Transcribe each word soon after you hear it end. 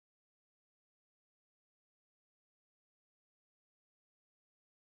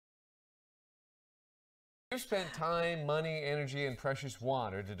You've spent time, money, energy, and precious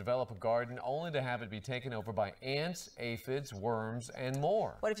water to develop a garden only to have it be taken over by ants, aphids, worms, and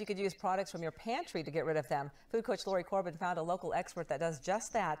more. What if you could use products from your pantry to get rid of them? Food coach Lori Corbin found a local expert that does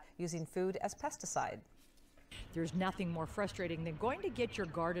just that, using food as pesticide. There's nothing more frustrating than going to get your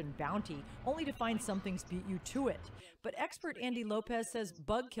garden bounty only to find some things beat you to it. But expert Andy Lopez says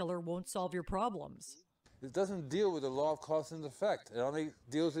Bug Killer won't solve your problems. It doesn't deal with the law of cause and effect. It only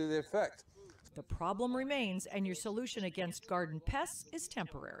deals with the effect. The problem remains, and your solution against garden pests is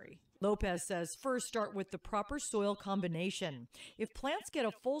temporary. Lopez says first start with the proper soil combination. If plants get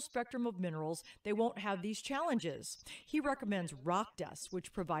a full spectrum of minerals, they won't have these challenges. He recommends rock dust,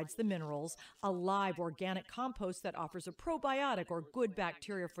 which provides the minerals, a live organic compost that offers a probiotic or good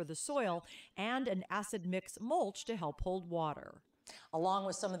bacteria for the soil, and an acid mix mulch to help hold water. Along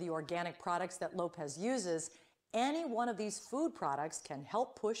with some of the organic products that Lopez uses, any one of these food products can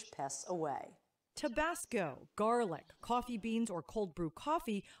help push pests away. Tabasco, garlic, coffee beans, or cold brew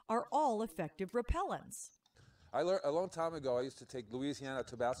coffee are all effective repellents. I learned a long time ago, I used to take Louisiana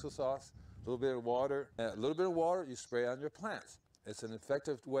Tabasco sauce, a little bit of water, and a little bit of water you spray on your plants. It's an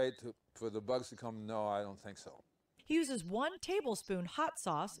effective way for the bugs to come, no, I don't think so. He uses 1 tablespoon hot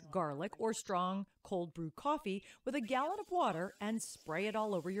sauce, garlic, or strong cold brew coffee with a gallon of water and spray it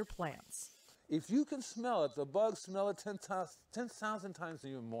all over your plants. If you can smell it, the bugs smell it 10,000 times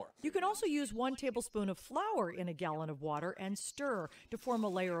even more. You can also use 1 tablespoon of flour in a gallon of water and stir to form a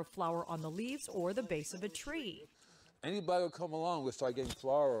layer of flour on the leaves or the base of a tree. Anybody will come along will start getting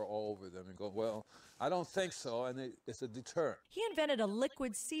flour all over them and go, well, I don't think so, and it's a deterrent. He invented a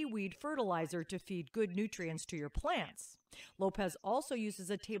liquid seaweed fertilizer to feed good nutrients to your plants. Lopez also uses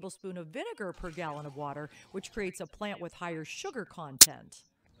a tablespoon of vinegar per gallon of water, which creates a plant with higher sugar content.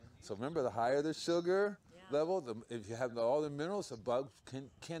 So remember, the higher the sugar level, if you have all the minerals, the bug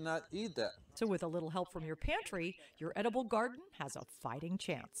cannot eat that. So with a little help from your pantry, your edible garden has a fighting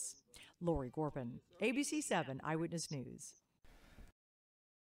chance. Lori Corbin, ABC 7 Eyewitness News.